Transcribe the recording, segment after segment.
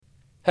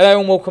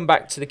Hello and welcome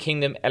back to the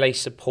Kingdom LA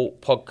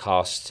Support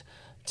Podcast.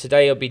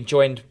 Today I've been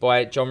joined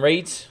by John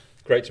Reid.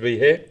 Great to be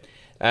here.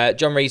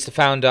 John Reid's the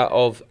founder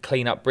of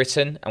Clean Up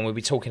Britain, and we'll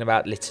be talking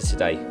about litter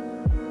today.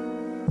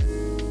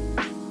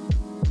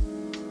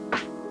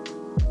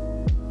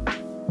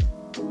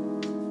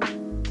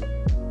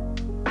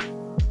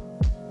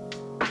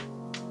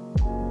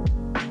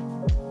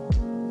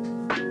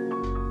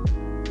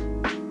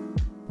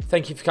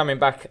 Thank you for coming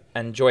back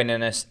and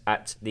joining us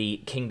at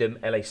the Kingdom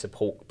LA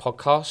Support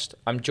Podcast.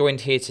 I'm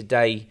joined here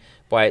today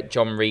by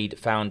John Reid,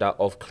 founder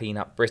of Clean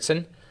Up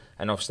Britain,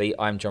 and obviously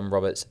I'm John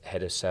Roberts,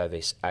 Head of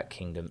Service at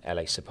Kingdom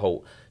LA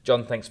Support.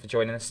 John, thanks for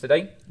joining us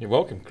today. You're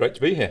welcome. Great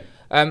to be here.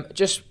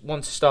 Just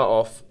want to start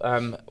off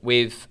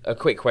with a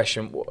quick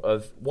question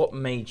of what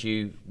made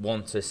you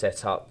want to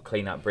set up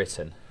Clean Up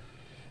Britain?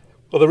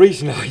 Well, the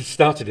reason I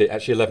started it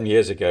actually 11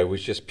 years ago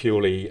was just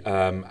purely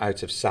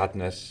out of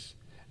sadness,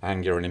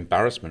 anger and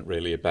embarrassment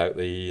really about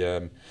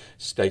the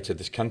state of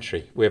this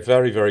country. We're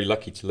very, very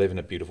lucky to live in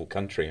a beautiful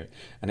country,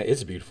 and it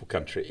is a beautiful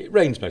country. It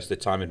rains most of the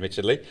time,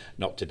 admittedly,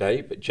 not today,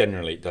 but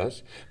generally it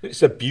does. But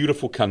it's a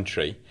beautiful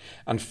country,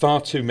 and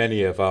far too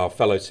many of our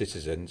fellow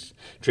citizens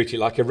treat it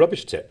like a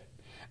rubbish tip.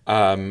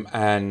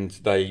 And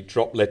they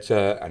drop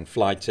litter and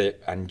fly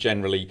tip and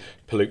generally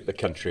pollute the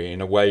country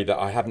in a way that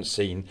I haven't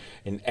seen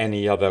in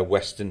any other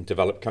Western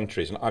developed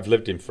countries. And I've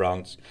lived in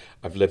France,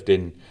 I've lived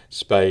in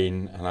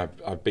Spain, and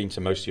I've been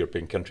to most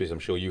European countries, I'm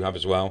sure you have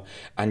as well.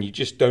 And you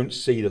just don't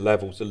see the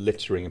levels of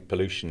littering and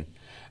pollution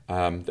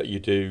that you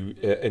do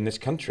in this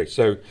country.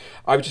 So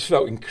I just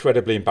felt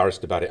incredibly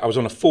embarrassed about it. I was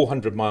on a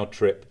 400-mile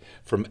trip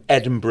from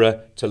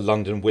Edinburgh to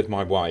London with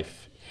my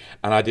wife,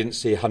 and I didn't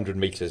see 100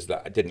 metres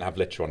that didn't have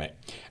litter on it.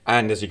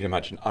 And as you can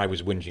imagine, I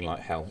was whinging like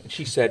hell. And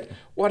she said,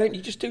 why don't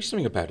you just do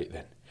something about it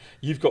then?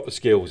 You've got the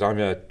skills. I'm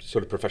a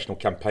sort of professional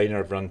campaigner.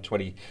 I've run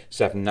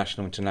 27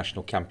 national,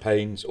 international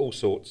campaigns, all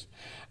sorts.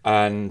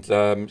 And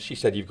she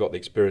said, you've got the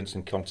experience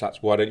and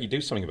contacts. Why don't you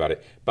do something about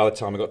it? By the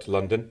time I got to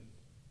London,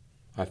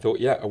 I thought,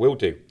 yeah, I will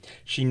do.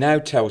 She now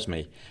tells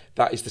me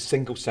that is the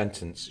single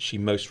sentence she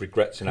most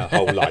regrets in her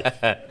whole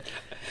life.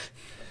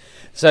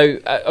 So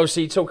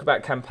obviously you talk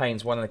about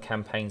campaigns. One of the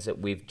campaigns that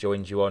we've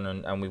joined you on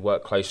and we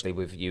work closely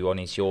with you on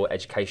is your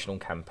educational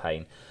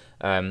campaign.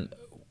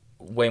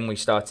 When we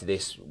started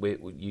this,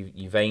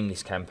 you've aimed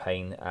this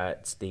campaign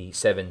at the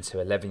 7 to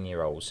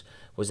 11-year-olds.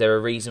 Was there a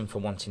reason for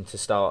wanting to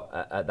start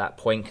at that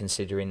point,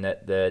 considering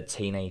that the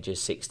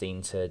teenagers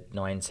 16 to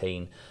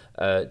 19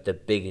 are the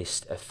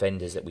biggest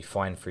offenders that we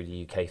find through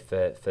the UK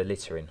for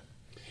littering?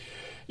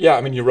 Yeah,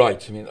 I mean, you're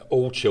right. I mean,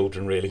 all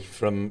children really,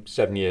 from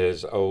 7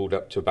 years old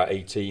up to about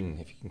 18,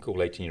 if you can call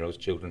 18-year-olds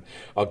children,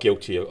 are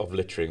guilty of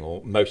littering,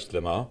 or most of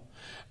them are.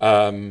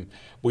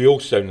 We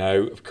also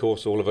know, of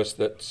course, all of us,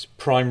 that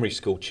primary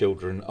school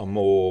children are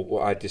more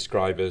what I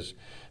describe as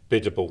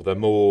biddable. They're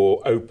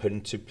more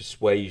open to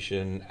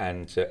persuasion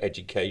and to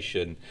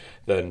education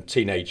than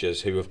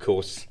teenagers who, of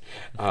course,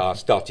 are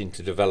starting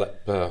to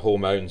develop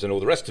hormones and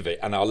all the rest of it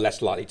and are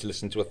less likely to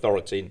listen to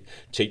authority and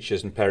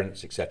teachers and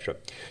parents, etc.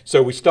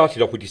 So we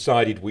started off, we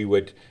decided we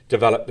would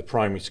develop the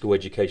primary school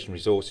education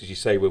resource. As you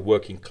say, we're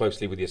working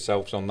closely with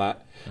yourselves on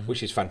that,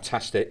 which is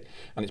fantastic.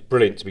 And it's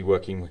brilliant to be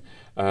working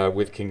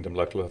with Kingdom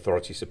Local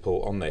Authority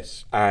support on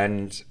this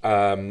and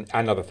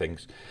other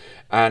things.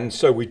 And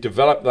so we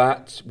developed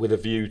that with a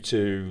view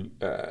to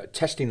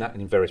testing that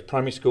in various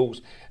primary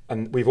schools.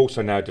 And we've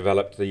also now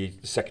developed the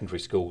secondary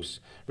schools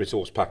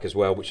resource pack as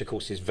well, which of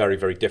course is very,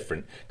 very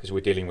different because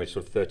we're dealing with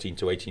sort of 13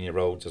 to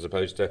 18-year-olds as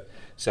opposed to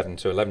 7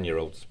 to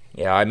 11-year-olds.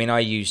 Yeah, I mean, I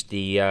used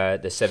the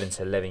 7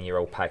 to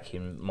 11-year-old pack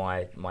in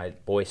my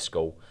boys'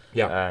 school,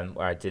 where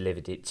I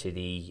delivered it to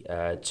the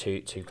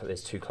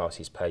there's two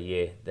classes per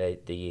year, the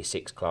year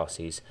 6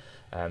 classes,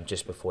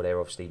 just before they're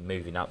obviously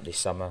moving up this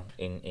summer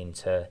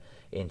into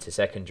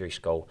secondary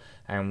school,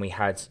 and we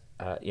had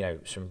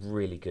some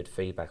really good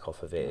feedback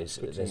off of it.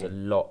 There's a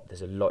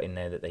lot in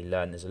there that they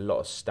learn. There's a lot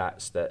of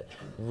stats that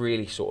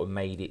really sort of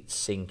made it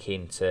sink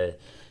into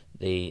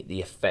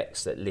the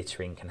effects that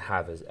littering can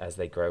have as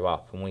they grow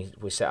up. And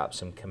we set up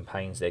some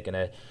campaigns. They're going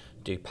to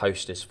do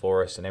posters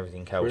for us and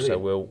everything else.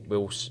 Brilliant. So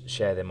we'll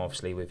share them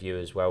obviously with you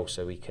as well,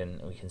 so we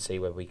can see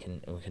where we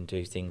can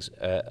do things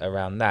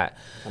around that.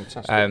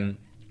 Fantastic.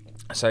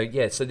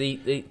 So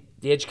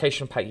the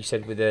educational pack you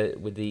said with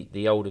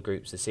the older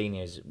groups, the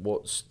seniors,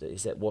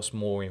 what's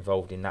more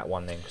involved in that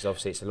one then? Because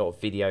obviously it's a lot of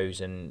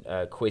videos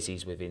and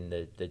quizzes within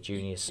the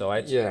junior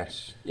side.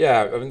 Yes,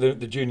 yeah. I mean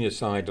the junior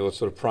side or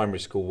sort of primary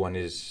school one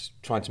is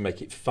trying to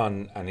make it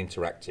fun and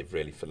interactive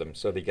really for them,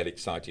 so they get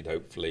excited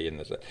hopefully, and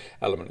there's an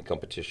element of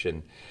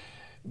competition.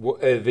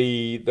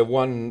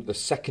 The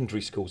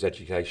secondary school's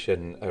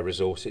education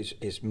resource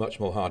is much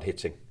more hard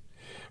hitting,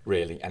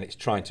 really, and it's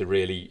trying to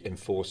really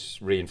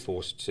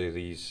reinforce to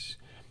these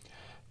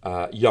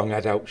young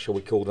adults, shall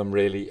we call them,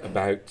 really,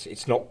 about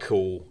it's not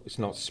cool, it's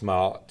not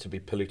smart to be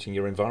polluting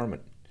your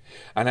environment.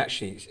 And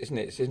actually, it's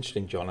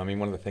interesting, John. I mean,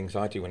 one of the things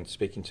I do when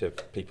speaking to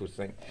people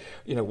think,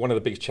 one of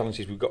the biggest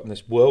challenges we've got in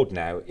this world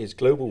now is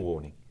global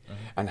warming.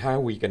 Mm-hmm. And how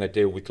are we going to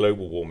deal with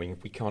global warming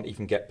if we can't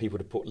even get people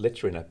to put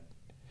litter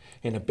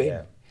in a bin.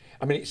 Yeah.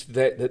 I mean, it's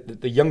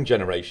the young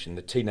generation,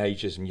 the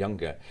teenagers and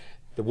younger.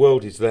 The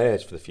world is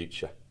theirs for the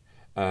future.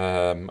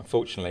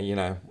 Unfortunately,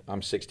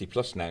 I'm 60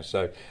 plus now,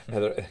 so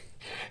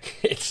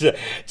it's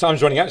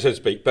time's running out, so to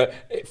speak. But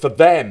for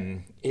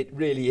them, it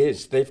really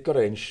is. They've got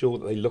to ensure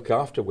that they look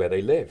after where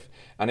they live.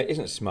 And it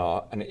isn't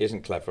smart and it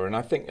isn't clever. And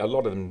I think a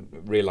lot of them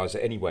realise it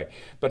anyway.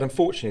 But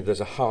unfortunately,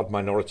 there's a hard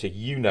minority.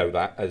 You know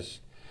that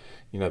as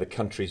the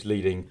country's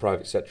leading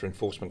private sector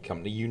enforcement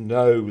company. You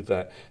know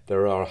that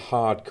there are a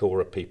hardcore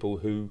of people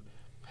who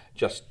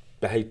just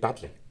behave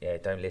badly. Yeah,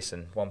 don't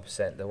listen.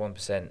 1%, the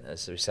 1%,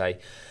 as we say.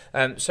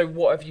 So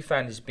what have you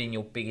found has been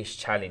your biggest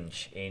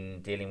challenge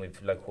in dealing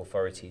with local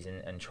authorities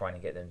and trying to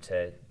get them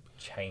to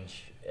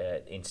change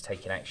into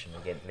taking action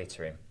against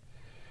littering?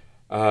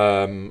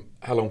 How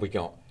long have we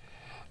got?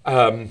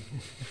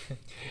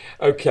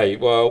 Okay,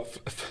 well,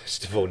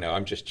 first of all, no,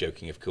 I'm just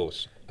joking, of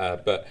course.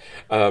 But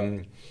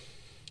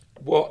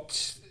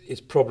what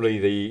is probably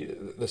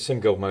the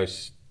single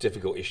most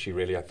difficult issue,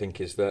 really, I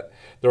think, is that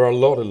there are a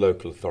lot of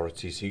local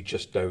authorities who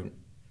just don't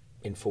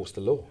enforce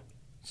the law.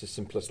 It's as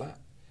simple as that.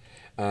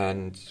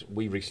 And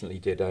we recently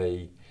did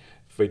a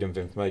Freedom of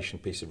Information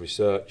piece of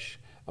research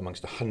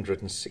amongst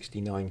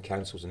 169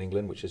 councils in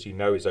England, which, as you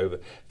know, is over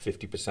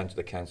 50% of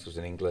the councils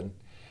in England.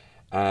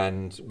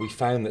 And we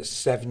found that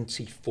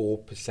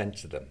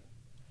 74% of them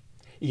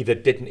either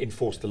didn't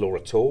enforce the law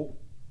at all.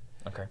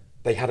 Okay.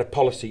 They had a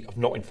policy of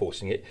not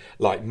enforcing it,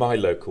 like my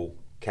local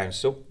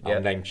council,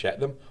 I'll name check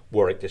them,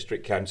 Warwick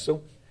District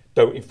Council,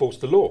 don't enforce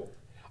the law.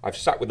 I've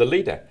sat with the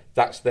leader.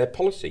 That's their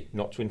policy,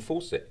 not to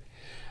enforce it.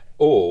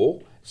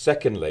 Or,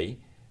 secondly,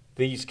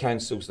 these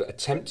councils that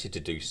attempted to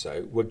do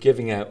so were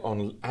giving out,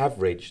 on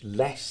average,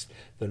 less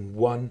than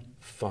one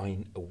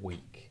fine a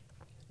week.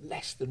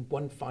 Less than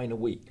one fine a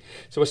week.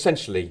 So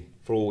essentially,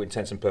 for all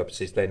intents and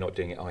purposes, they're not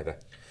doing it either.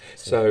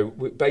 So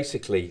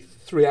basically,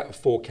 3 out of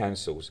 4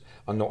 councils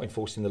are not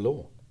enforcing the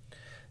law.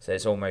 So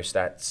it's almost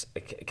that a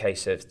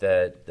case of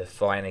the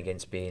fine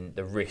against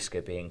the risk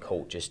of being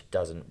caught just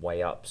doesn't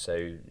weigh up,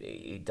 so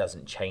it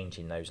doesn't change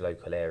in those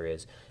local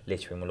areas.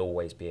 Littering will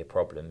always be a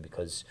problem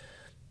because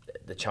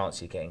the chance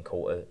of getting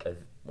caught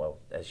well,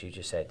 as you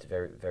just said,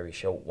 very, very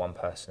short. One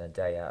person a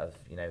day out of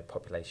a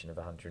population of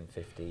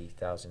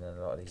 150,000 in a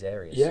lot of these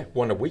areas. Yeah,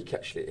 one a week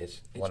actually it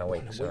is. One a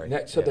week, sorry.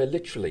 So they're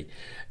literally,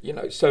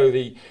 so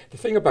the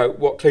thing about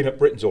what Clean Up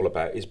Britain's all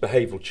about is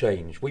behavioural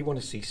change. We want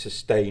to see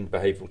sustained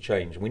behavioural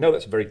change, and we know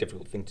that's a very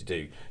difficult thing to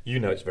do. You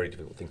know it's a very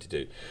difficult thing to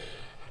do.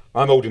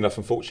 I'm old enough,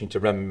 unfortunately, to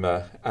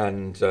remember,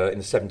 and in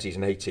the 70s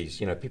and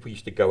 80s, people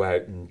used to go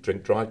out and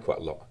drink drive quite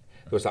a lot.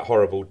 There was that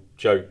horrible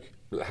joke,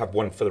 have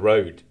one for the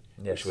road.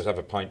 Yes. Which was have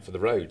a pint for the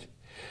road.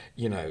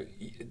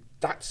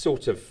 That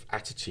sort of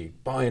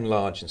attitude, by and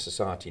large in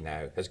society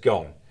now, has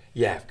gone.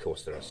 Yeah, of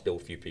course, there are still a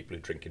few people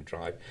who drink and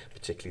drive,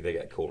 particularly they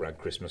get caught around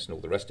Christmas and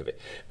all the rest of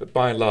it. But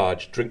by and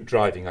large, drink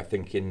driving, I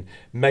think, in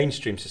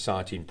mainstream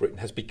society in Britain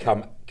has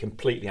become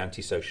completely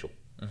antisocial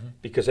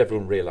because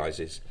everyone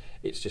realises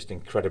it's just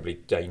incredibly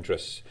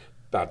dangerous,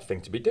 bad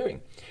thing to be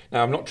doing.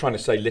 Now, I'm not trying to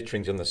say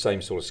littering's on the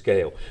same sort of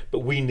scale, but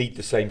we need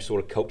the same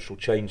sort of cultural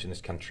change in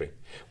this country.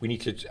 We need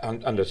to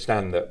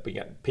understand that,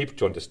 people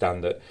to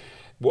understand that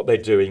what they're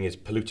doing is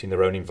polluting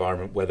their own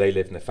environment where they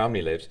live and their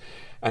family lives.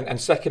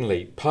 And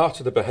secondly, part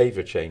of the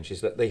behaviour change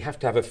is that they have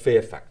to have a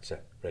fear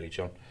factor, really,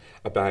 John,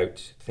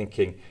 about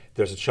thinking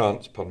there's a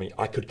chance,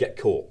 I could get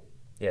caught.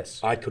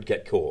 Yes. I could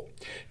get caught.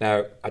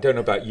 Now, I don't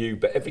know about you,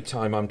 but every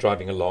time I'm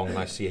driving along and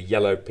I see a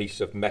yellow piece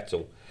of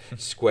metal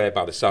square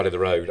by the side of the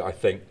road, I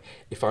think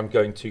if I'm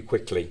going too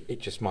quickly, it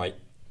just might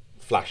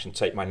flash and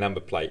take my number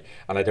plate,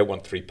 and I don't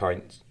want 3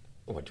 pints.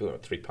 Oh, I do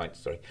want 3 pints,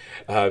 sorry.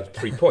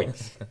 3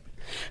 points.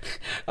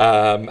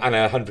 And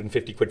a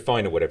 150 quid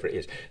fine or whatever it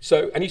is.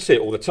 So, and you see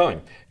it all the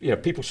time.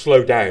 People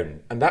slow down,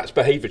 and that's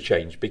behaviour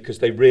change because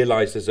they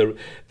realise the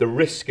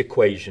risk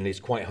equation is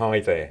quite high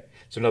there.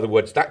 So in other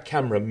words, that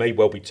camera may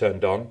well be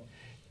turned on.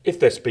 If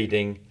they're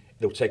speeding,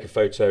 they'll take a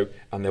photo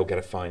and they'll get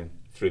a fine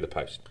through the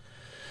post.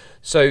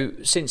 So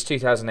since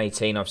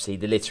 2018, obviously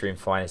the littering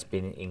fine has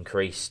been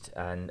increased,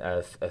 and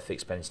a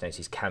fixed penalty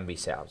notice can be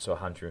set up to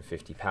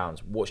 £150.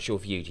 What's your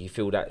view? Do you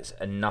feel that's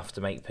enough to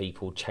make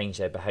people change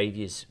their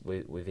behaviours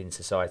within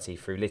society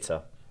through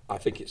litter? I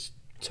think it's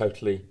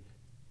totally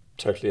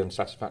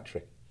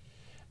unsatisfactory,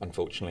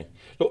 unfortunately.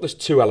 Look, there's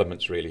 2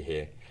 elements really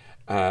here.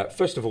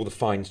 First of all, the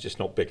fine's just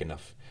not big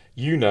enough.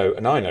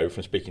 And I know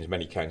from speaking to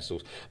many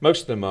councils,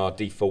 most of them are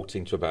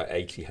defaulting to about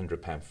 £80,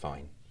 £100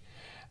 fine.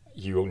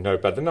 You all know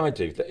better than I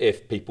do that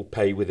if people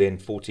pay within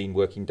 14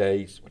 working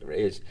days, whatever it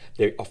is,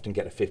 they often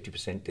get a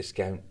 50%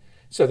 discount.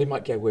 So they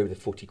might get away with a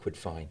 40 quid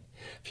fine.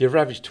 For your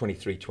average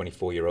 23,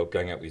 24-year-old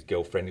going out with his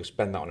girlfriend, he'll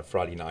spend that on a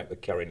Friday night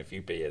with carrying a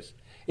few beers.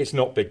 It's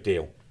not a big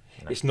deal.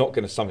 No. It's not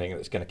something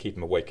that's going to keep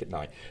him awake at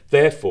night.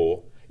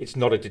 Therefore, it's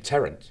not a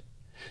deterrent.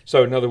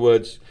 So in other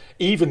words,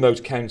 even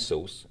those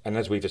councils, and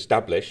as we've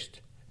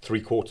established,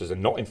 3/4 are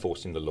not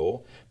enforcing the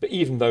law, but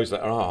even those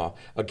that are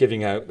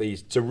giving out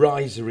these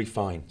derisory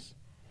fines.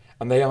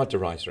 and they are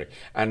derisory.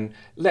 And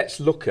let's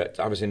look at,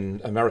 I was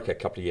in America a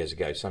couple of years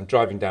ago, so I'm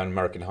driving down an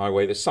American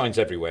highway, there's signs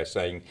everywhere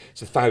saying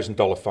it's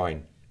 $1,000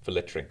 fine for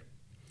littering.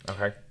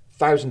 Okay.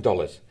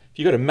 $1,000. If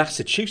you go to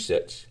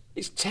Massachusetts,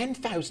 it's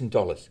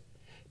 $10,000.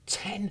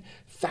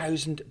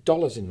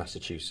 $10,000 in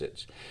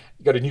Massachusetts.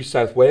 You go to New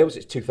South Wales,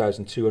 it's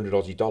 2,200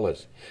 Aussie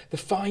dollars. The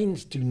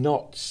fines do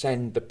not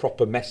send the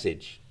proper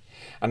message.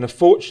 And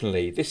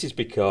unfortunately, this is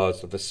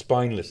because of the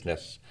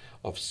spinelessness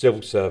of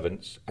civil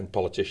servants and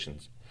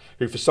politicians,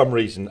 who for some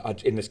reason are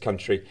in this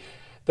country,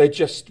 they're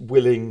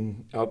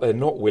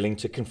not willing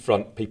to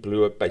confront people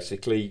who are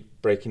basically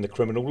breaking the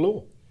criminal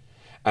law.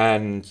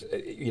 And,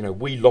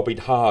 we lobbied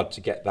hard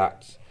to get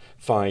that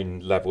fine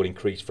level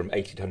increased from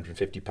 £80 to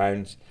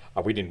 £150.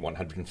 We didn't want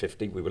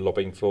 150. We were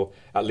lobbying for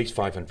at least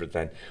 500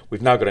 then.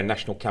 We've now got a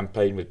national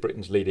campaign with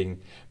Britain's leading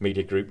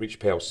media group, Reach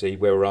PLC,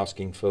 where we're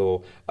asking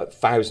for a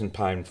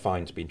 £1,000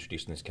 fine to be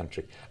introduced in this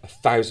country. A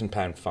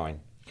 £1,000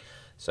 fine.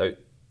 So,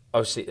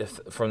 obviously,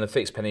 from the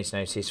fixed penalty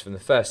notice, from the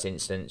first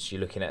instance,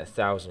 you're looking at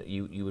 £1,000.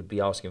 You would be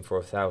asking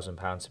for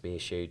 £1,000 to be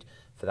issued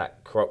for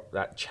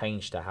that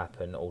change to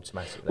happen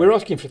automatically. We're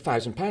asking for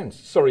 £1,000.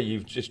 Sorry,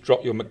 you've just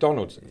dropped your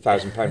McDonald's.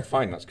 £1,000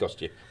 fine that's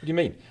cost you. What do you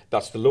mean?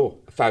 That's the law.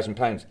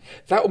 £1,000.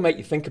 That will make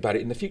you think about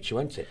it in the future,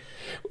 won't it?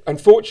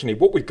 Unfortunately,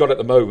 what we've got at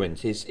the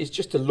moment is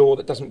just a law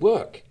that doesn't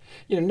work.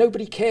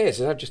 Nobody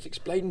cares, as I've just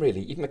explained,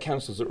 really. Even the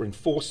councils that are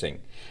enforcing.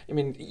 I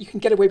mean, you can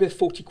get away with a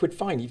 40 quid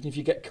fine, even if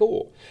you get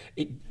caught.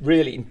 It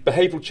really, in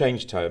behavioural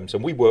change terms,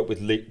 and we work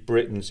with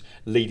Britain's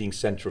leading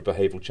centre of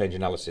behavioural change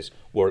analysis,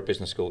 Warwick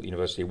Business School at the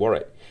University of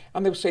Warwick,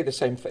 and they'll say the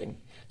same thing.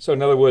 So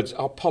in other words,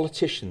 our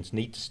politicians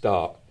need to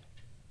start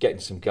getting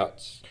some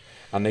guts,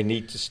 and they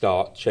need to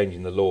start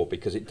changing the law,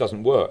 because it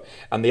doesn't work.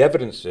 And the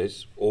evidence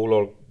is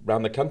all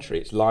around the country.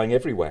 It's lying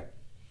everywhere.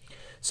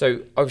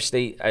 So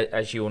obviously,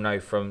 as you all know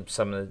from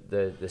some of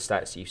the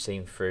stats that you've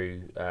seen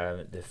through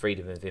the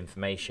freedom of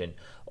information,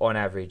 on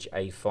average,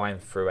 a fine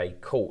through a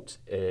court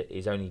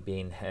is only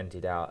being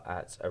handed out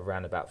at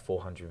around about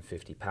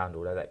 £450,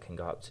 although that can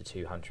go up to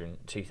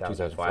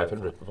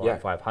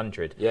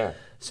 2,500. Yeah.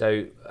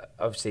 So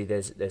obviously,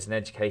 there's an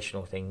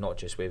educational thing, not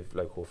just with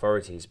local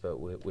authorities, but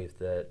with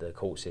the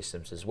court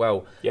systems as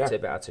well, to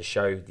be able to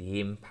show the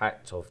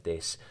impact of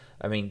this.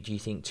 I mean, do you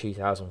think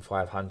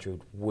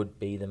 2,500 would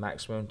be the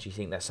maximum? Do you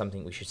think that's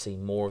something we should see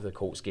more of the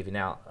courts giving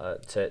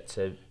out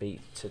to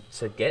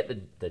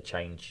get the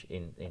change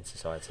in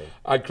society?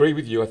 I agree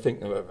with you. I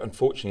think,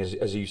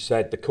 unfortunately, as you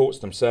said, the courts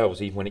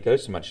themselves, even when it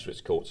goes to magistrates'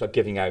 courts, are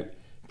giving out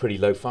pretty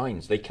low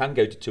fines. They can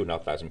go to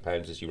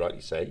 £2,500, as you rightly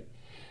say.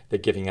 They're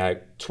giving out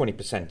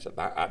 20% of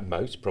that at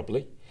most,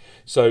 probably.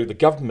 So the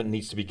government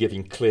needs to be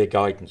giving clear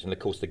guidance, and of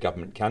course the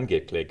government can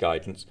give clear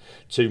guidance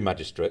to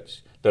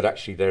magistrates that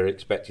actually they're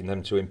expecting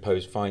them to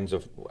impose fines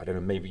of,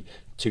 maybe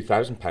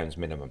 £2,000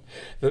 minimum.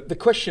 The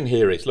question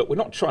here is, look, we're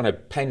not trying to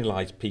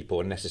penalise people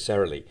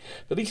unnecessarily,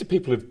 but these are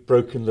people who've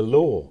broken the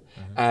law.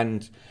 Mm-hmm.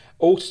 And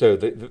also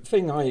the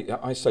thing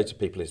I say to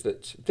people is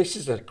that this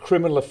is a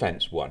criminal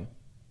offence, one.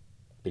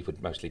 People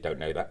mostly don't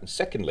know that. And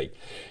secondly,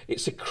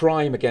 it's a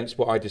crime against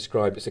what I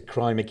describe as a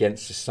crime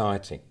against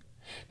society.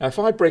 Now, if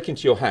I break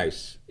into your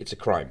house, it's a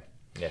crime.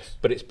 Yes.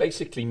 But it's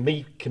basically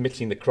me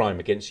committing the crime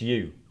against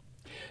you.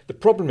 The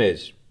problem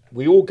is,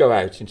 we all go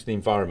out into the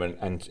environment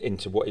and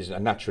into what is a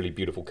naturally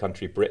beautiful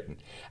country, Britain,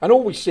 and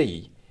all we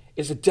see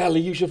is a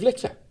deluge of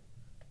litter.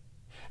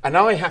 And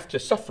I have to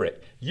suffer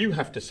it. You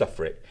have to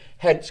suffer it.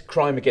 Hence,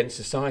 crime against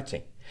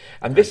society.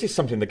 And this is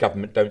something the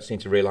government don't seem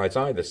to realise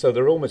either. So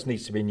there almost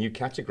needs to be a new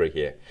category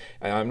here.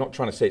 I'm not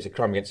trying to say it's a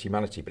crime against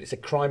humanity, but it's a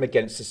crime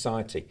against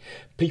society.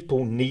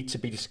 People need to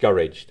be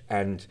discouraged.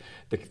 And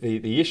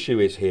the issue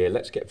is here,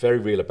 let's get very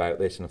real about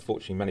this, and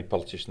unfortunately many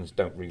politicians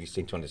don't really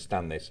seem to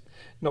understand this,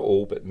 not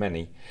all, but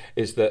many,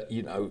 is that,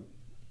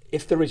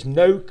 if there is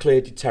no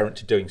clear deterrent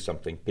to doing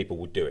something, people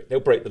will do it.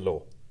 They'll break the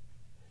law.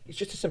 It's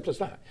just as simple as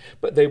that.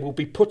 But they will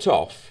be put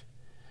off.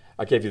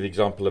 I gave you the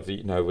example of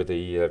with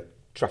the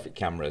traffic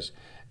cameras.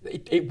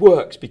 It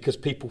works because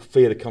people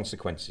fear the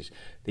consequences.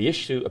 The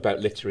issue about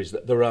litter is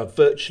that there are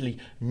virtually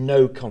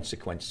no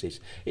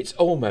consequences. It's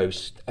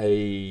almost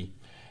a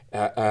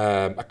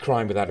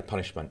crime without a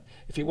punishment.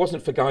 If it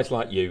wasn't for guys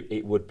like you,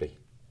 it would be.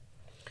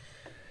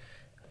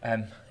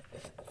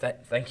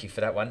 Thank you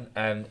for that one.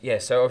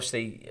 So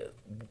obviously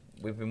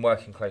we've been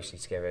working closely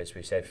together, as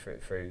we've said,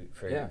 through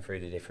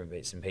the different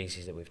bits and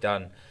pieces that we've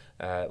done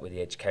with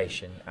the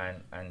education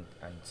and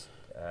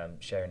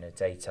sharing the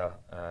data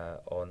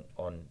on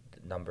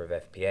number of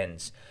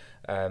FPNs.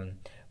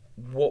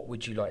 What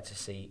would you like to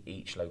see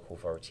each local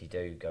authority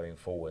do going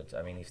forward?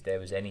 I mean, if there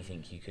was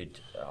anything you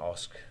could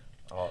ask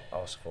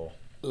for.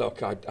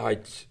 Look,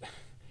 I'd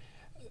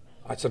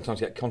sometimes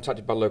get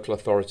contacted by local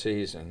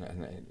authorities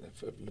and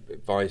for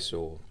advice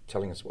or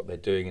telling us what they're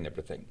doing and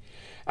everything.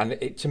 And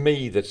to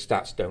me, the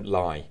stats don't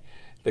lie.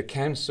 The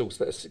councils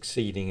that are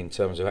succeeding in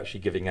terms of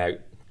actually giving out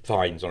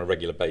fines on a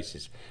regular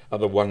basis are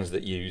the ones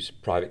that use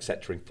private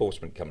sector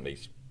enforcement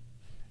companies.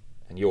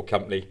 And your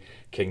company,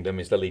 Kingdom,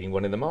 is the leading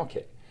one in the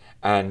market.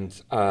 And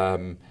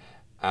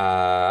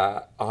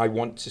I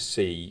want to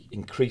see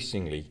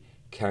increasingly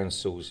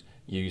councils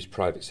use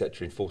private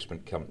sector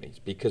enforcement companies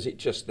because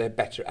they're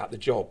better at the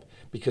job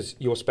because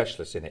you're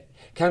specialists in it.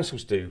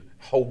 Councils do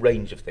a whole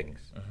range of things.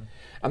 Mm-hmm.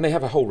 And they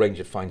have a whole range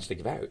of fines to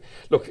give out.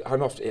 Look, I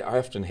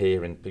often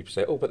hear and people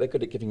say, but they're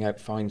good at giving out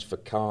fines for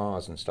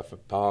cars and stuff for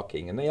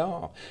parking, and they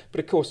are.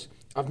 But of course,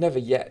 I've never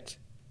yet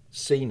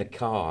seen a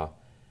car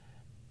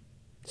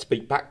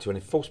speak back to an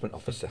enforcement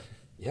officer.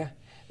 Yeah,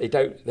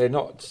 they're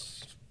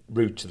not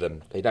rude to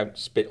them. They don't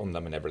spit on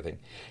them and everything.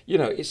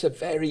 It's a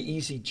very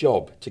easy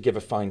job to give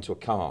a fine to a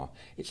car.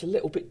 It's a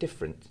little bit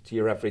different to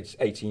your average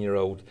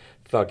 18-year-old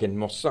thug in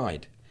Moss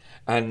Side,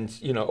 and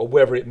or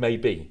wherever it may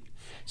be.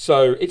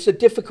 So it's a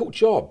difficult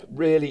job,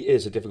 really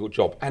is a difficult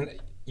job. And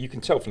you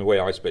can tell from the way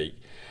I speak.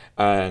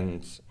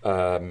 And,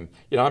 I'm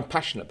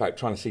passionate about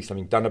trying to see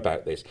something done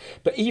about this.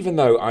 But even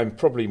though I'm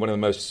probably one of the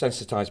most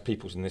sensitised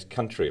peoples in this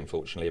country,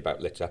 unfortunately,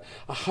 about litter,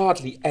 I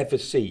hardly ever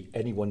see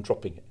anyone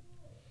dropping it.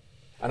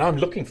 And I'm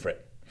looking for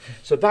it.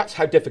 So that's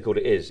how difficult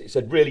it is. It's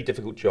a really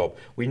difficult job.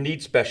 We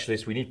need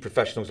specialists, we need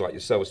professionals like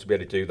yourselves to be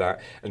able to do that,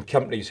 and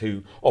companies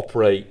who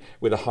operate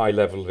with a high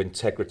level of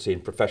integrity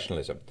and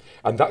professionalism.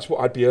 And that's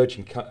what I'd be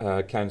urging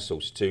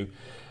councils to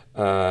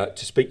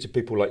speak to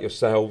people like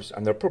yourselves,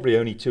 and there are probably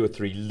only 2 or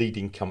 3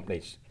 leading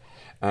companies.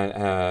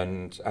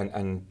 And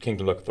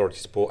Kingdom Local Authority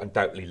Support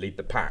undoubtedly lead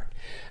the pack.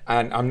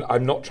 And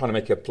I'm not trying to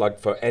make a plug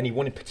for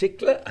anyone in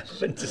particular,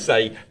 than to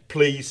say,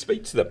 please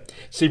speak to them,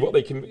 see what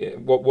they can,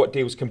 what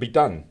deals can be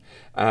done.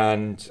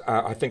 And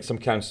I think some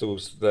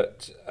councils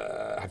that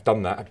have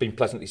done that have been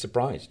pleasantly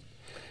surprised.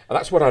 And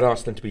that's what I'd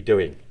ask them to be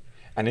doing,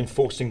 and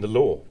enforcing the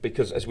law,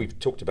 because as we've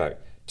talked about,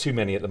 too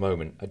many at the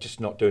moment are just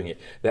not doing it.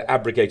 They're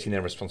abrogating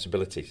their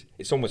responsibilities.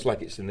 It's almost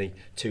like it's in the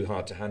too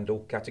hard to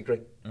handle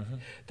category. Mm-hmm.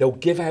 They'll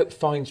give out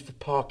fines for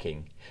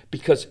parking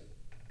because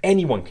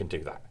anyone can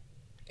do that.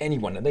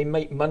 Anyone, and they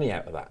make money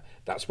out of that.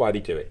 That's why they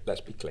do it,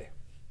 let's be clear.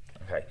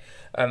 Okay.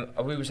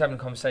 We was having a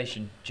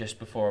conversation just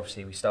before,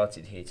 obviously, we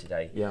started here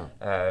today. Yeah.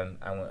 And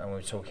we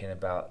were talking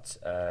about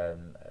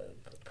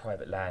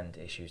private land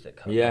issues that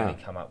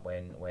come up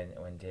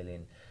when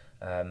dealing.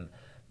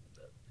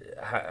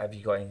 Have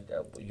you got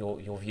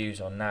your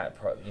views on that?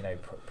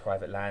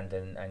 Private land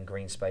and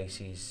green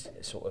spaces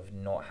sort of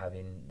not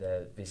having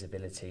the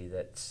visibility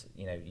that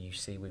you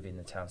see within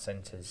the town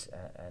centres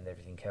and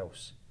everything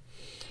else.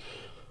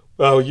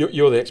 Well,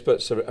 you're the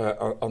experts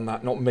on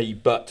that, not me.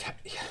 But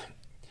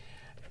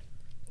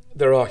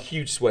there are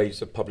huge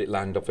swathes of public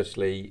land.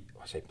 Obviously,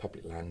 I say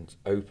public land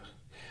open.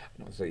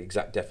 Not the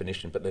exact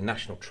definition, but the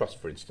National Trust,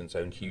 for instance,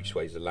 owns huge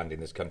swathes of land in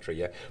this country.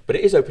 Yeah, but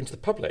it is open to the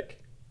public.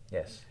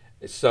 Yes.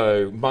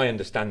 So my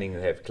understanding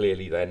there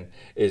clearly then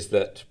is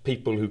that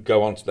people who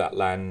go onto that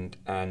land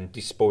and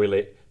despoil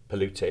it,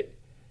 pollute it,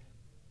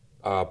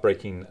 are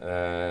breaking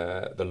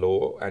the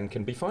law and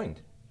can be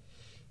fined.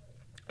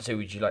 So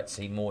would you like to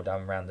see more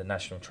done around the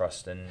National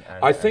Trust?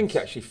 I think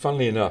actually,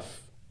 funnily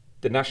enough,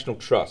 the National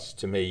Trust,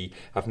 to me,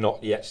 have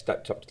not yet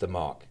stepped up to the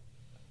mark.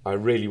 I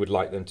really would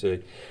like them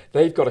to.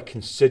 They've got a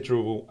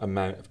considerable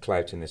amount of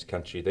clout in this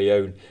country. They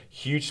own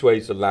huge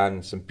swathes of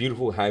land, some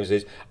beautiful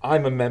houses.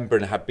 I'm a member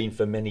and have been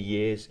for many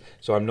years,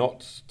 so I'm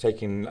not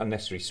taking an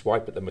unnecessary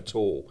swipe at them at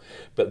all.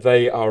 But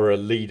they are a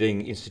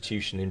leading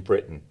institution in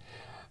Britain.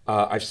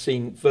 I've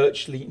seen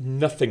virtually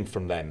nothing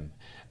from them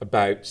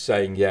about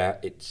saying,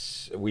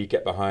 we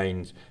get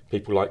behind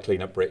people like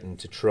Clean Up Britain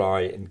to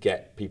try and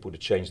get people to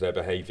change their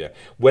behaviour.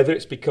 Whether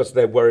it's because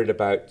they're worried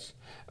about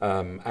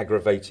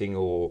aggravating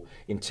or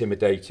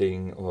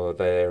intimidating or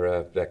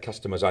their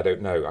customers, I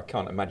don't know. I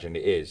can't imagine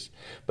it is.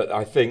 But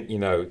I think,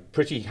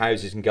 pretty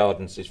houses and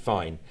gardens is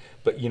fine.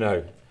 But,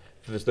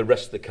 there's the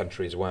rest of the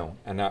country as well.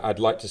 And I'd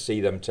like to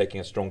see them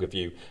taking a stronger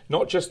view.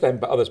 Not just them,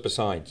 but others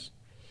besides.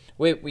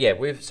 With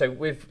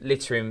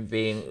littering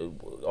being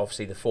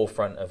obviously the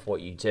forefront of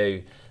what you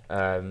do,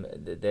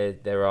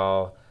 there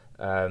are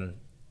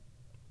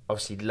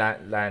obviously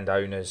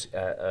landowners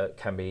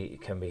can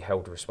be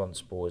held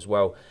responsible as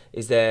well.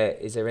 Is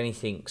there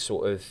anything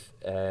sort of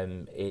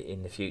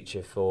in the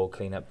future for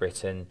Clean Up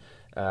Britain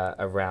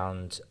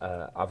around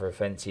other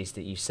offences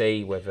that you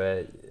see,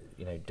 whether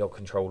dog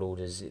control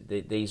orders?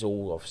 These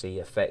all obviously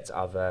affect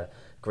other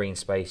green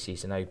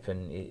spaces and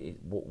open.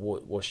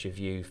 What's your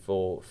view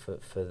for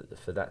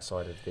that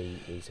side of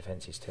these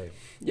offences too?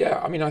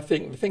 Yeah, I mean, I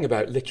think the thing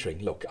about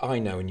littering, look, I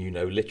know and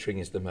littering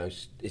isn't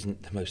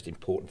the most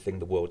important thing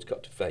the world's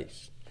got to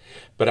face.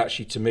 But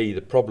actually, to me,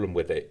 the problem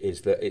with it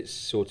is that it's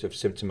sort of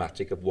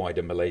symptomatic of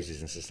wider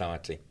malaises in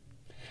society.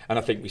 And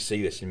I think we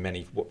see this in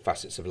many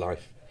facets of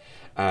life.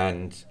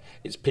 And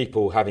it's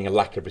people having a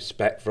lack of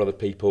respect for other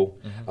people,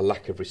 mm-hmm. a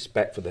lack of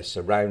respect for their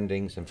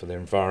surroundings and for their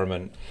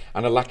environment,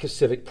 and a lack of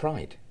civic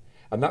pride.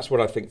 And that's what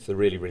I think is the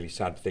really, really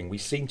sad thing. We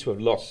seem to have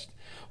lost,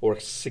 or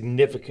a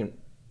significant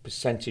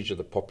percentage of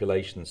the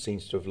population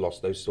seems to have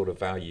lost those sort of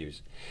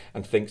values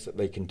and thinks that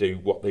they can do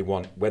what they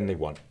want when they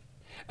want.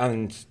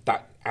 And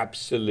that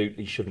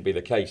absolutely shouldn't be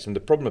the case. And the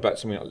problem about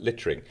something like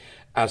littering,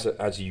 as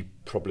you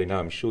probably know,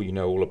 I'm sure you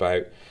know all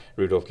about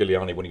Rudolph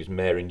Giuliani when he was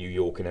mayor in New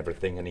York and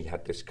everything, and he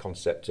had this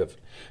concept of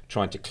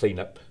trying to clean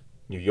up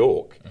New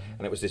York,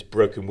 and it was this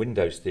broken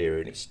windows theory,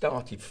 and it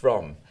started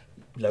from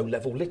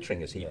low-level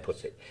littering, as he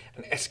put it,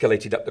 and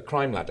escalated up the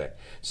crime ladder.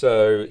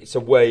 So it's a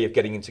way of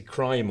getting into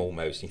crime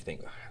almost. And you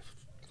think,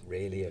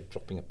 really,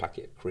 dropping a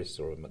packet of crisps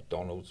or a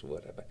McDonald's or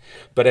whatever.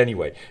 But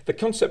anyway, the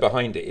concept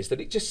behind it is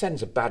that it just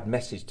sends a bad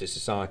message to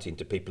society and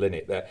to people in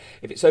it that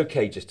if it's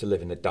okay just to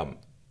live in a dump,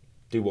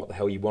 do what the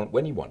hell you want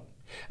when you want.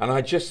 And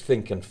I just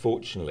think,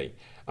 unfortunately,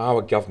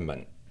 our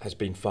government has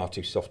been far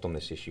too soft on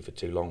this issue for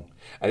too long.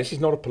 And this is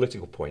not a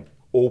political point.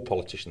 All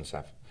politicians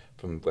have,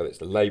 from whether it's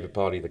the Labour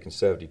Party, the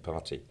Conservative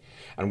Party.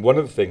 And one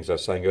of the things I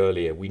was saying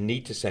earlier, we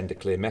need to send a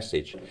clear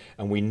message,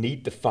 and we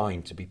need the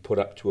fine to be put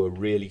up to a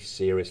really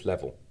serious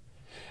level.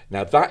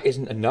 Now, that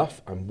isn't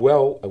enough. I'm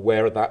well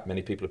aware of that.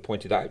 Many people have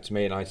pointed out to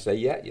me, and I say,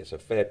 yeah, it's a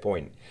fair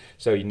point.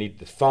 So you need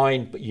the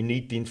fine, but you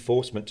need the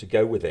enforcement to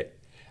go with it.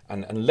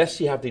 And unless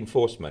you have the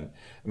enforcement,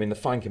 I mean, the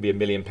fine can be £1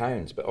 million,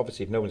 but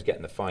obviously if no one's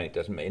getting the fine, it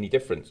doesn't make any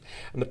difference.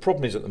 And the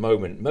problem is at the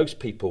moment, most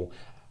people,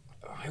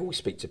 I always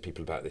speak to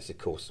people about this, of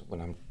course, when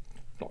I'm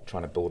not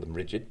trying to bore them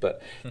rigid,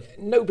 but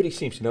nobody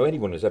seems to know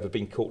anyone who's ever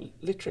been caught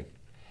littering.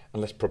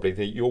 Unless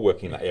probably you're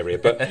working in that area.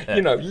 But,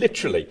 you know,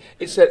 literally,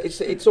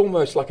 it's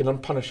almost like an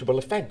unpunishable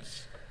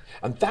offence.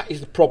 And that is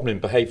the problem in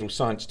behavioural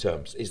science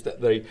terms, is that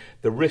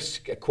the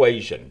risk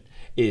equation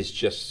is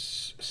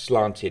just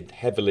slanted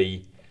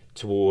heavily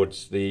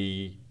towards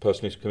the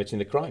person who's committing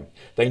the crime.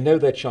 They know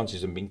their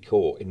chances of being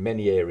caught in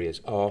many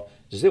areas are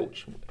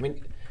zilch. I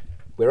mean,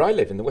 where I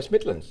live in the West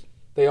Midlands,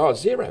 they are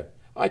zero.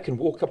 I can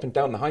walk up and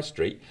down the high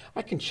street.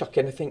 I can chuck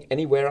anything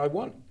anywhere I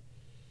want.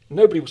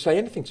 Nobody will say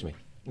anything to me.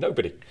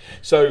 Nobody.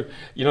 So,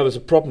 you know, there's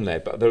a problem there.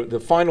 But the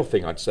final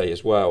thing I'd say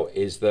as well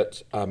is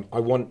that we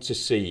want to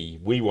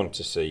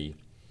see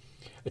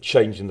a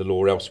change in the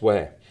law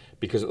elsewhere,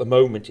 because at the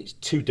moment it's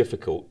too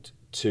difficult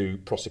to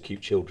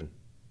prosecute children.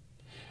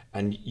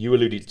 And you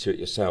alluded to it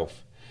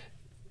yourself.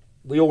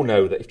 We all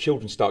know that if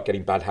children start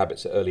getting bad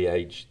habits at early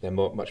age, they're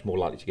much more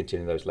likely to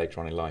continue those later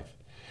on in life.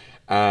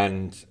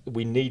 And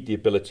we need the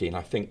ability, and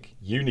I think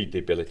you need the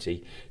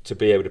ability, to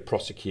be able to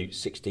prosecute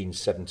 16,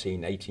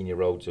 17,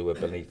 18-year-olds who are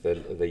beneath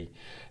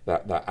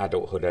that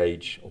adulthood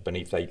age or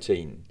beneath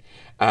 18.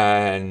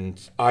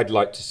 And we'd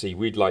like to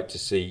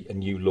see a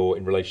new law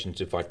in relation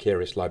to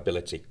vicarious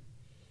liability.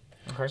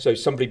 Okay. So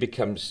somebody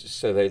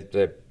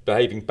they're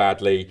behaving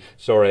badly,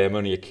 sorry, I'm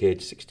only a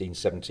kid, 16,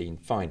 17,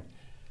 fine.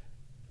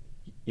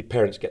 Your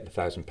parents get the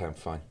 £1,000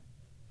 fine.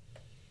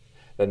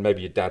 Then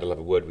maybe your dad will have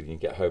a word with you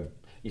and get home.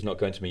 He's not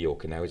going to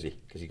Mallorca now, is he?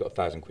 Because he got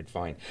 £1,000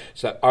 fine.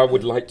 So we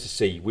would like to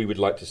see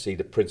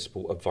the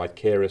principle of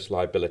vicarious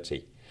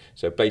liability.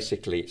 So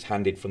basically it's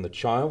handed from the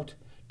child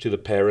to the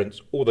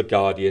parents or the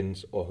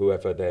guardians or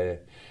whoever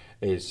there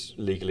is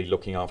legally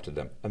looking after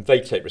them. And they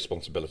take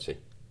responsibility.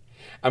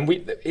 And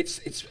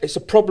it's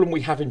a problem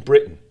we have in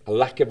Britain, a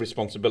lack of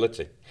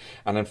responsibility.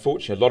 And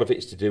unfortunately, a lot of it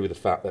is to do with the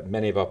fact that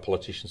many of our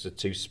politicians are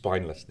too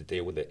spineless to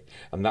deal with it.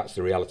 And that's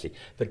the reality.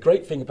 The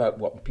great thing about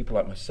what people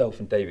like myself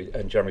and David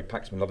and Jeremy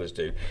Paxman and others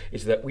do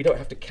is that we don't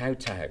have to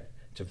kowtow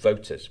to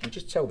voters. We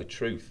just tell the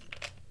truth.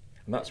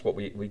 And that's what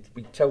we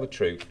tell the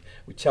truth.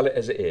 We tell it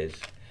as it is.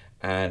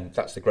 And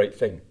that's the great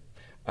thing.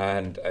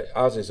 And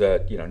ours is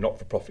a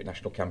not-for-profit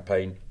national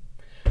campaign.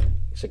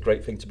 It's a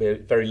great thing to be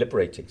very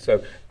liberating.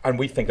 So, and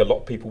we think a lot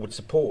of people would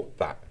support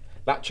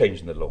that change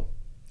in the law.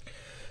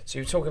 So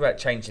you talk about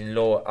changing the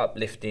law,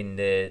 uplifting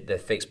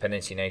the fixed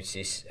penalty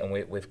notice, and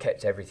we've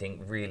kept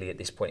everything really at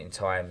this point in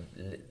time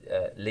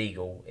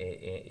legal.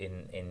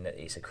 In that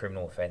it's a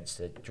criminal offence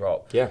to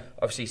drop. Yeah.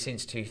 Obviously,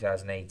 since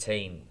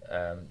 2018,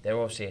 there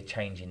obviously a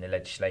change in the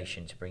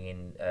legislation to bring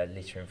in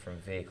littering from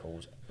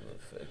vehicles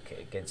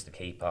against the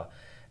keeper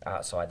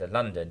outside of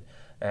London,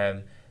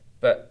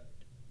 but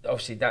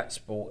obviously that's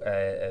brought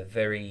a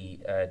very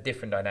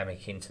different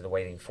dynamic into the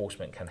way the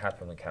enforcement can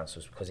happen with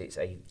councils, because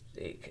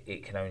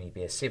it can only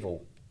be a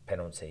civil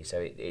penalty, so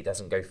it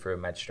doesn't go through a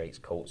magistrate's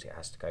courts. It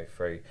has to go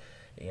through,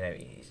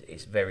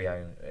 its very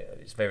own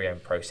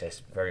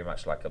process, very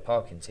much like a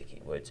parking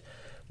ticket would.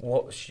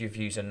 What's your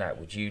views on that?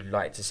 Would you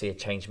like to see a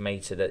change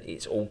made so that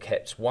it's all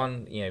kept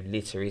one?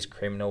 Litter is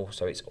criminal,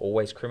 so it's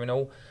always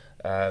criminal.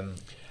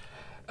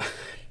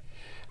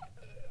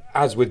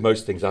 As with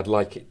most things, I'd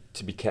like it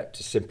to be kept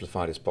as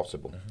simplified as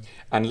possible. Mm-hmm.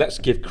 And let's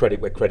give credit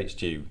where credit's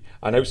due.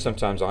 I know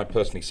sometimes I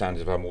personally sound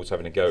as if I'm always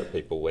having a go at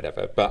people or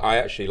whatever, but I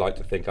actually like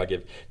to think I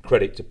give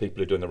credit to people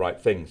who are doing the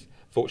right things.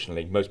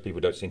 Fortunately, most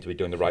people don't seem to be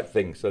doing the right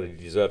things, so they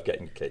deserve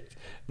getting kicked,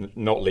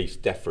 not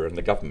least DEFRA and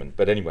the government.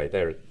 But anyway,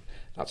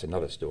 that's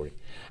another story.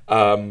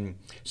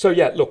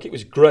 It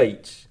was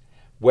great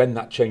when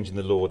that change in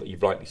the law that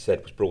you've rightly said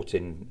was brought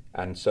in,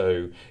 and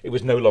so it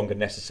was no longer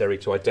necessary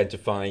to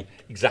identify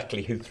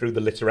exactly who threw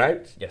the litter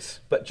out,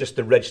 yes, but just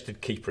the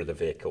registered keeper of the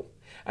vehicle.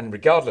 And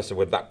regardless of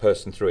whether that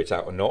person threw it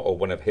out or not, or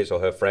one of his or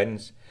her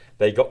friends,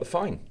 they got the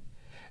fine.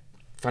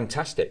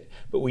 fantastic.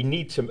 But we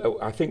need to,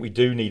 I think we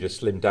do need a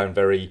slimmed down,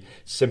 very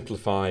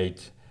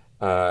simplified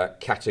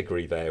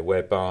category there,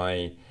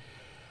 whereby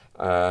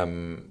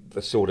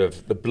the sort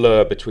of the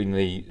blur between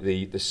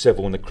the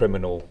civil and the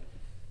criminal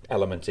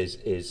element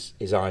is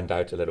ironed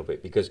out a little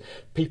bit, because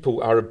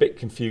people are a bit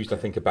confused, I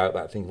think, about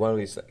that. Think, well,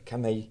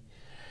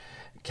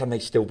 can they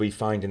still be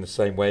fined in the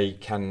same way?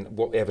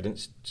 What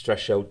evidence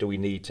threshold do we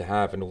need to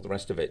have, and all the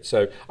rest of it?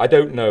 So I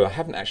don't know. I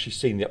haven't actually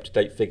seen the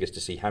up-to-date figures to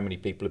see how many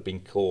people have been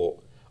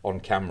caught on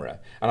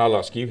camera. And I'll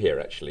ask you here,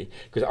 actually,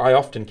 because I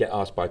often get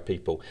asked by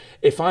people,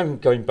 if I'm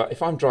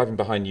driving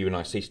behind you and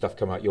I see stuff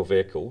come out your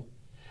vehicle,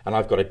 and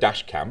I've got a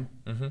dash cam,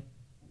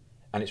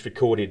 and it's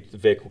recorded the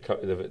vehicle,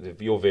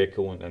 your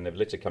vehicle and the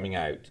litter coming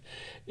out,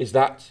 is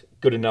that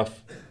good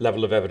enough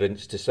level of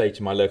evidence to say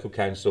to my local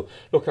council,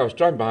 look, I was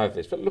driving behind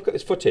this, but look at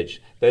this footage.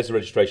 There's the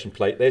registration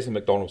plate. There's the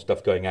McDonald's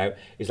stuff going out.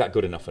 Is that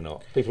good enough or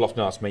not? People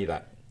often ask me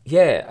that.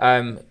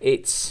 Yeah,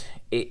 it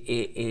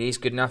is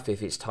good enough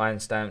if it's time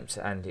stamped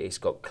and it's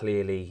got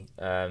clearly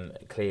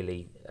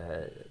the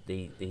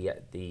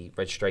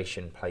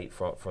registration plate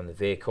from the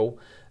vehicle,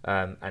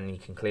 and you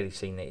can clearly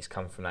see that it's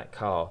come from that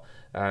car.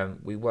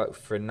 We work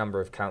for a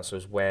number of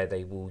councils where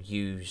they will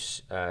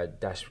use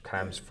dash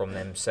cams from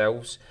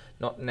themselves,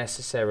 not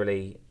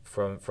necessarily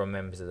from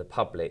members of the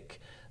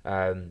public,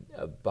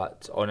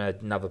 but on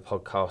another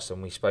podcast,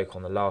 and we spoke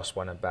on the last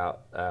one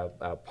about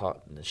our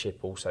partnership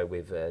also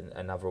with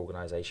another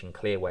organisation,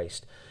 Clear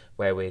Waste,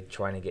 where we're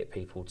trying to get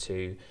people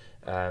to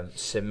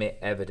submit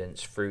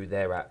evidence through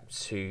their app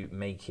to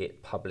make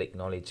it public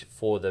knowledge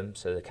for them,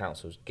 so the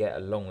councils get a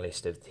long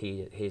list of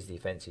here's the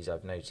offences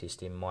I've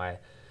noticed in my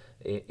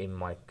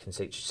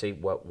constituency.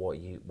 What are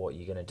you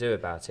going to do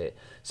about it?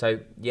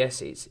 So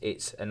yes,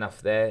 it's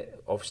enough there.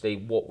 Obviously,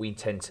 what we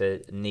tend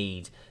to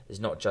need is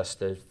not just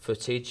the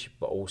footage,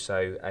 but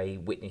also a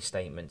witness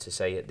statement to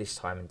say at this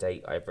time and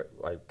date I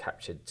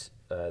captured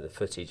the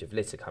footage of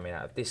litter coming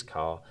out of this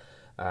car.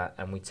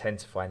 And we tend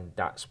to find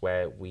that's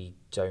where we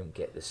don't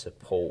get the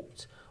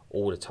support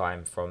all the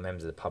time from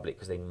members of the public,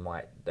 because they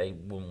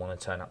wouldn't want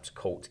to turn up to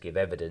court to give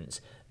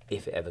evidence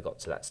if it ever got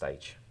to that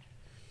stage.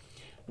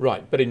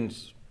 Right, but in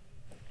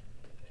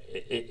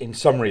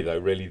summary, though,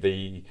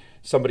 really,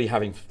 somebody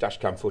having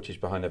dashcam footage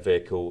behind a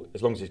vehicle,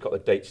 as long as it's got the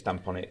date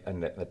stamp on it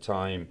and the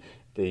time,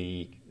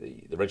 the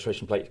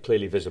registration plate is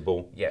clearly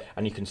visible,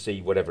 and you can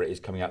see whatever it is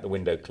coming out the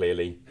window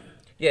clearly.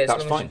 Yeah,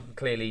 that's fine. As you can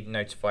clearly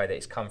notify that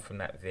it's come from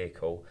that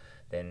vehicle,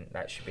 then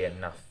that should be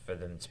enough for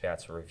them to be able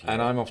to review.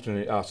 And I'm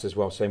often asked as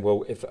well, saying,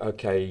 well,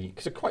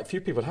 because quite a few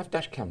people have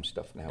dash cam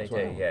stuff now as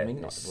well. Do, yeah. I mean,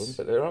 not everyone,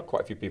 but there are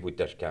quite a few people with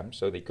dash cams,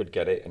 so they could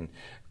get it. And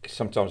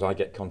sometimes I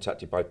get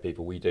contacted by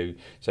people we do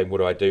saying, what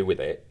do I do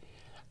with it?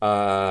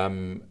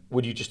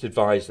 Would you just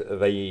advise that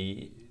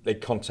they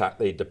contact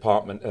the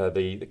department,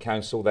 the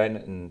council then,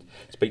 and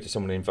speak to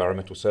someone in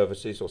environmental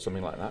services or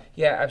something like that?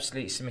 Yeah,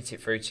 absolutely. Submit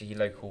it through to your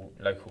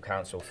local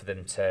council for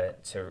them to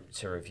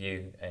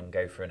review and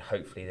go through, and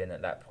hopefully then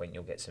at that point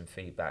you'll get some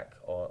feedback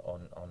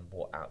on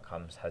what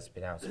outcomes has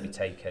been able to be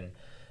taken.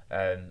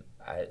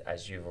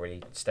 As you've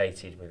already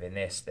stated within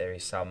this, there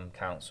is some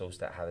councils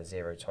that have a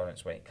zero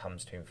tolerance when it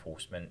comes to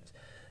enforcement,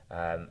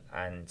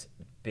 and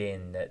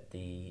being that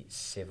the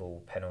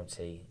civil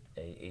penalty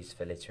is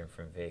for littering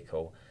from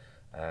vehicle,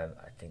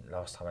 I think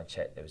last time I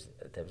checked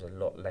there was a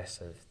lot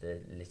less of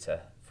the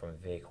litter from a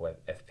vehicle where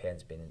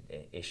FPN's been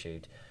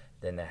issued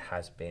than there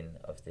has been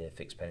of the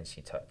fixed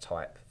penalty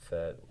type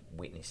for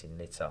witnessing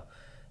litter.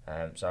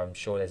 So I'm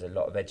sure there's a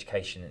lot of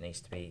education that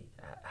needs to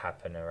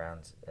happen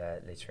around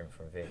littering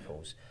from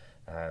vehicles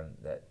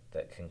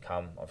that can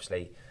come.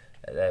 Obviously,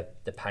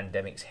 the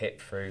pandemic's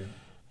hit through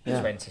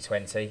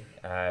 2020,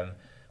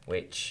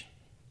 which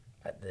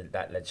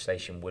that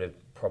legislation would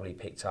have probably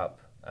picked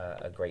up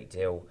a great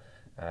deal.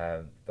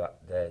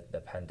 But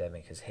the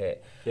pandemic has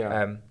hit.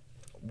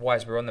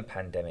 Whilst we're on the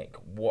pandemic,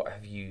 what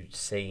have you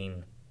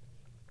seen?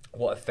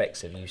 What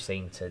effects have you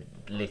seen to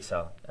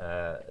litter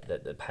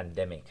that the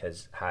pandemic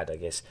has had? I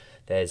guess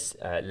there's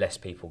less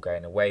people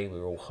going away.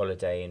 We're all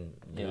holidaying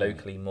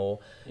locally more.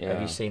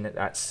 Have you seen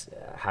that's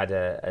had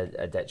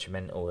a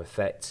detrimental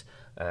effect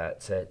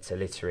to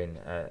littering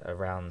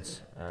around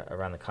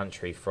the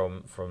country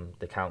from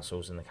the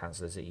councils and the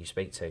councillors that you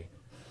speak to?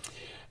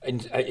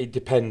 And it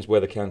depends where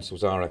the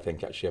councils are, I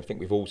think, actually. I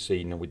think we've all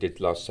seen, and we did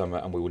last summer,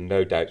 and we will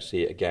no doubt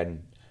see it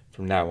again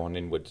from now on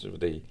inwards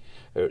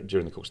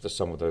during the course of the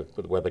summer, with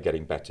the weather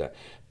getting better.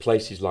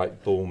 Places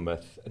like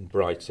Bournemouth and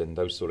Brighton,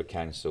 those sort of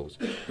councils,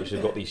 which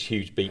have got these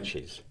huge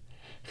beaches,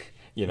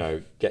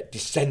 get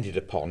descended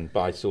upon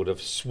by sort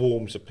of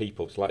swarms of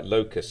people. It's like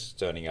locusts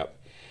turning up.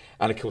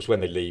 And, of course,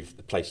 when they leave,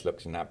 the place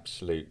looks an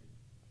absolute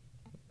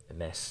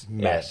mess.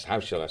 Yeah.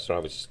 How shall I? Sorry,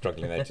 I was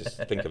struggling there to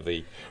think of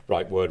the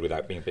right word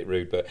without being a bit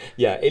rude. But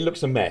yeah, it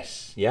looks a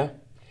mess. Yeah,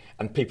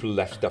 and people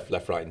left stuff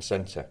left, right, and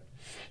centre.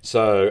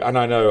 So, and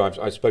I know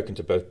I've spoken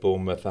to both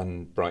Bournemouth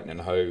and Brighton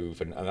and Hove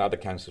and other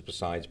councils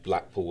besides.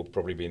 Blackpool would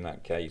probably be in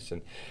that case,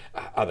 and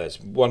others.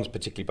 One's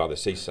particularly by the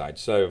seaside.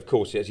 So, of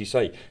course, as you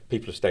say,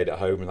 people have stayed at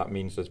home, and that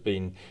means there's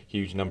been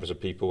huge numbers of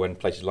people in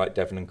places like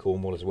Devon and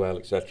Cornwall as well,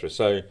 etc.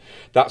 So,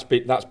 that's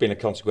been a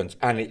consequence.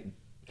 And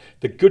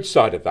the good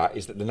side of that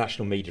is that the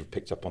national media have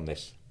picked up on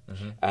this,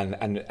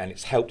 and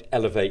it's helped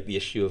elevate the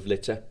issue of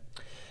litter.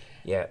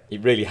 Yeah,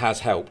 it really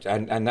has helped,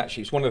 and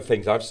actually it's one of the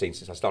things I've seen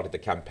since I started the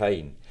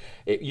campaign.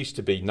 It used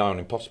to be nigh on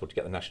impossible to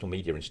get the national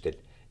media interested.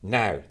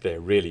 Now they're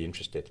really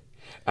interested,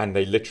 and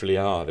they literally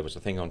are. There was a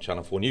thing on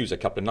Channel 4 News a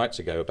couple of nights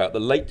ago about the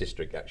Lake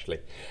District actually,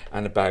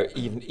 and about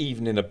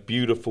even in a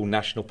beautiful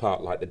national park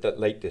like the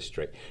Lake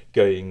District,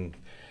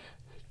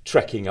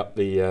 trekking up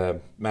the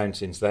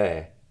mountains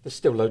there's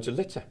still loads of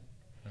litter,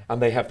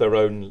 and they have their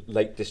own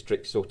Lake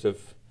District sort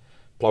of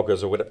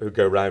bloggers or whatever who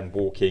go around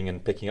walking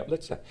and picking up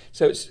litter.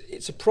 So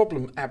it's a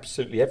problem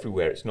absolutely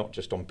everywhere. It's not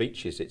just on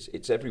beaches.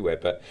 It's everywhere.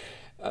 But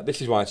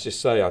this is why I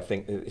just say I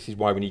think this is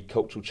why we need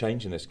cultural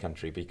change in this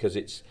country, because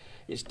it's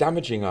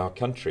damaging our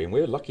country, and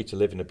we're lucky to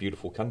live in a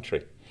beautiful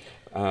country,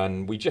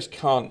 and we just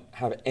can't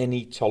have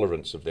any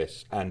tolerance of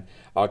this. And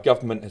our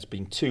government has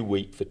been too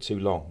weak for too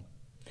long.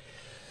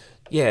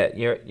 Yeah,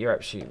 you're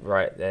absolutely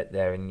right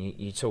there, and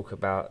you talk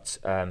about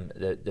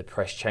the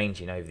press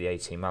changing over the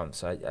 18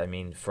 months. I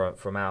mean,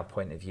 from our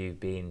point of view,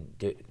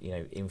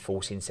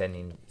 enforcing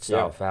sending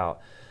staff out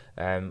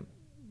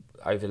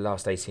over the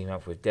last 18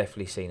 months, we've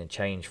definitely seen a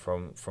change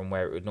from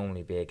where it would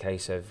normally be a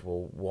case of,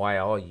 well, why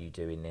are you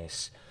doing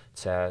this?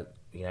 To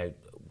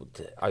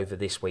over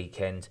this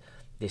weekend,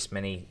 this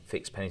many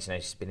fixed penalty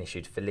notices have been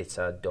issued for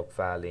litter, dog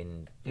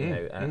fouling,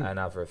 and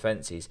other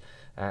offences.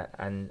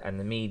 And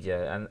the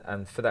media,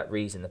 and for that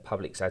reason, the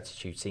public's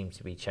attitude seems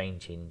to be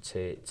changing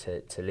to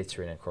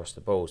littering across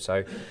the board.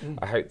 So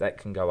I hope that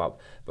can go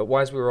up. But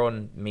whilst we're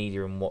on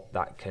media and what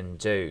that can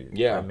do,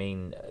 I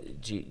mean,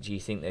 do you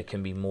think there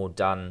can be more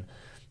done?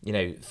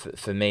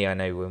 For me, I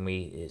know when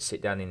we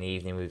sit down in the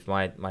evening with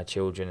my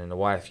children and the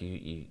wife,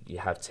 you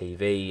have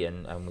TV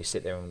and we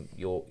sit there and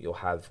you'll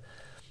have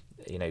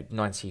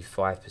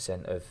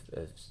 95% of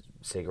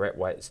cigarette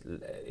waste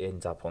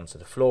ends up onto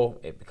the floor.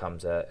 It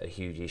becomes a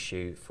huge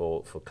issue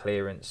for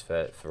clearance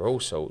for all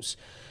sorts.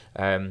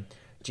 Do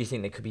you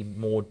think there could be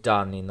more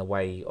done in the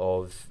way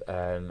of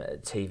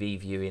TV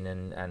viewing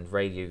and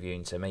radio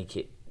viewing to make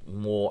it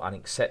more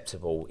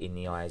unacceptable in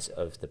the eyes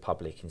of the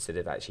public, instead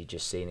of actually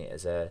just seeing it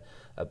as a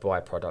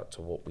byproduct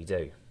of what we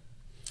do?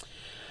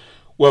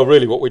 Well,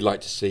 really what we'd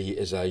like to see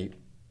is a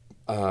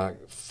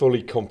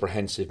fully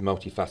comprehensive,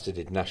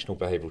 multifaceted national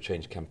behavioural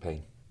change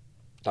campaign.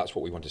 That's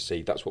what we want to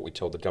see. That's what we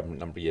told the government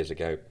a number of years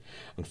ago.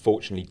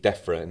 Unfortunately,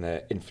 DEFRA, in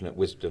their infinite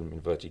wisdom,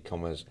 inverted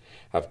commas,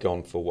 have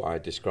gone for what I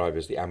describe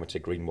as the amateur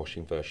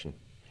greenwashing version.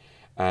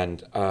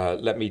 And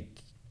let me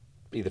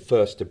be the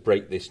first to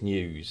break this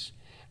news.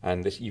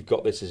 And you've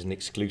got this as an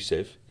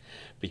exclusive,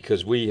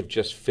 because we have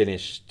just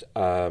finished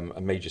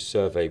a major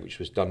survey which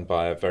was done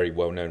by a very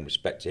well-known,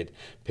 respected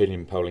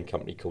opinion polling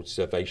company called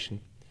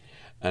Survation.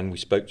 And we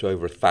spoke to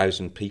over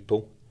 1,000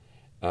 people,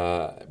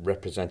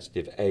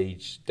 representative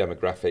age,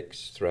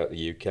 demographics throughout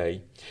the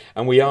UK.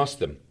 And we asked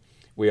them,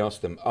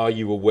 are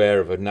you aware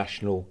of a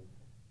national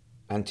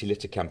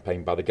anti-litter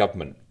campaign by the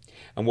government?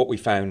 And what we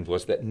found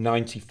was that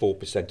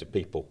 94% of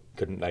people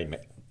couldn't name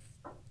it.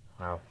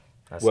 Wow,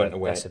 weren't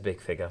aware. That's a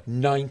big figure.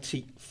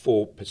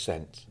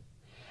 94%.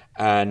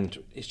 And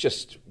it's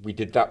just, we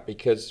did that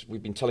because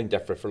we've been telling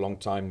DEFRA for a long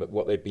time that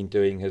what they've been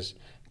doing has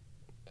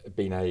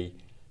been a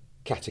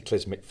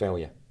cataclysmic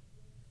failure.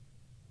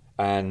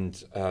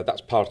 And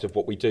that's part of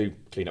what we do,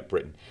 Clean Up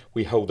Britain.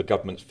 We hold the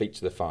government's feet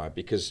to the fire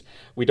because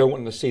we don't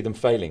want to see them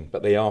failing,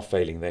 but they are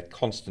failing. They're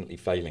constantly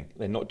failing.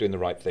 They're not doing the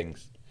right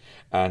things.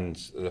 And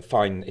the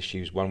fine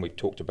issues, one, we've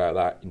talked about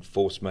that,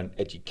 enforcement,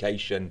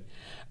 education.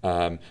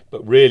 But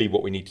really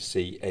what we need to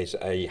see is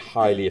a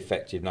highly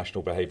effective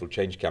national behavioural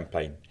change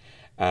campaign.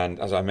 And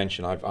as I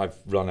mentioned, I've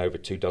run over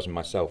 24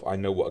 myself. I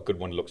know what a good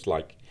one looks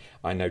like.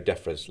 I know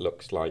DEFRA's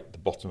looks like the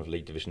bottom of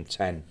League Division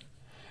 10.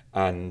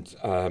 And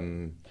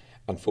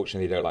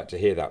unfortunately, they don't like to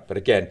hear that. But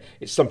again,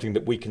 it's something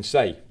that we can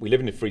say. We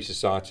live in a free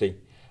society.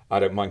 I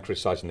don't mind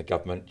criticising the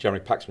government. Jeremy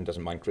Paxman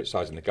doesn't mind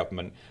criticising the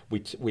government.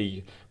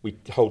 We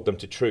hold them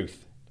to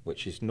truth,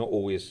 which is not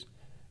always,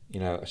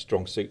 a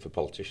strong suit for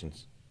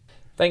politicians.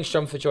 Thanks,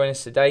 John, for joining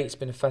us today. It's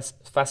been a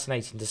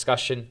fascinating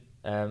discussion,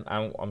 and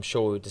I'm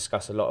sure we'll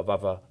discuss a lot of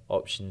other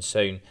options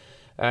soon.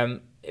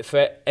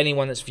 For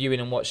anyone that's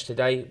viewing and watched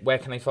today, where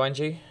can they find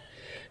you?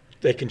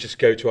 They can just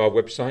go to our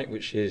website,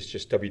 which is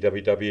just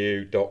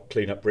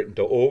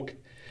www.cleanupbritain.org,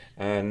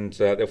 and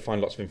they'll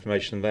find lots of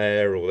information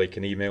there, or they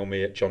can email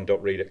me at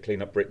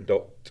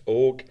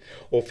john.reed@cleanupbritain.org,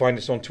 or find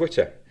us on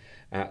Twitter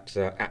at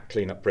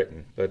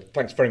cleanupbritain. But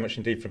thanks very much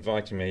indeed for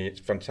inviting me.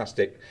 It's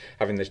fantastic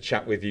having this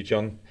chat with you,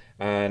 John.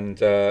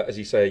 And as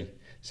you say,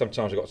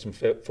 sometimes I've got some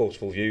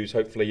forceful views.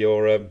 Hopefully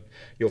your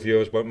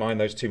viewers won't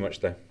mind those too much,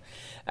 though.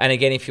 And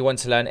again, if you want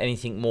to learn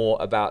anything more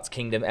about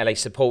Kingdom LA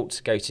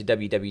Support, go to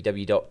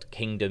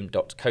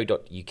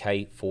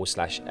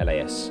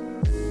www.kingdom.co.uk/LAS.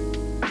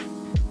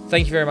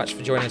 Thank you very much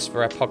for joining us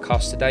for our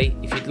podcast today.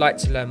 If you'd like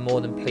to learn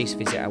more, then please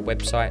visit our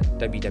website,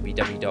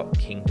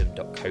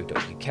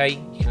 www.kingdom.co.uk.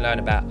 You can learn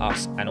about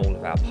us and all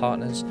of our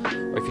partners.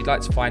 Or if you'd like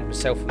to find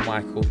myself and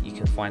Michael, you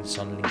can find us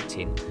on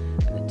LinkedIn,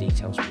 and the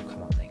details will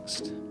come up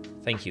next.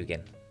 Thank you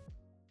again.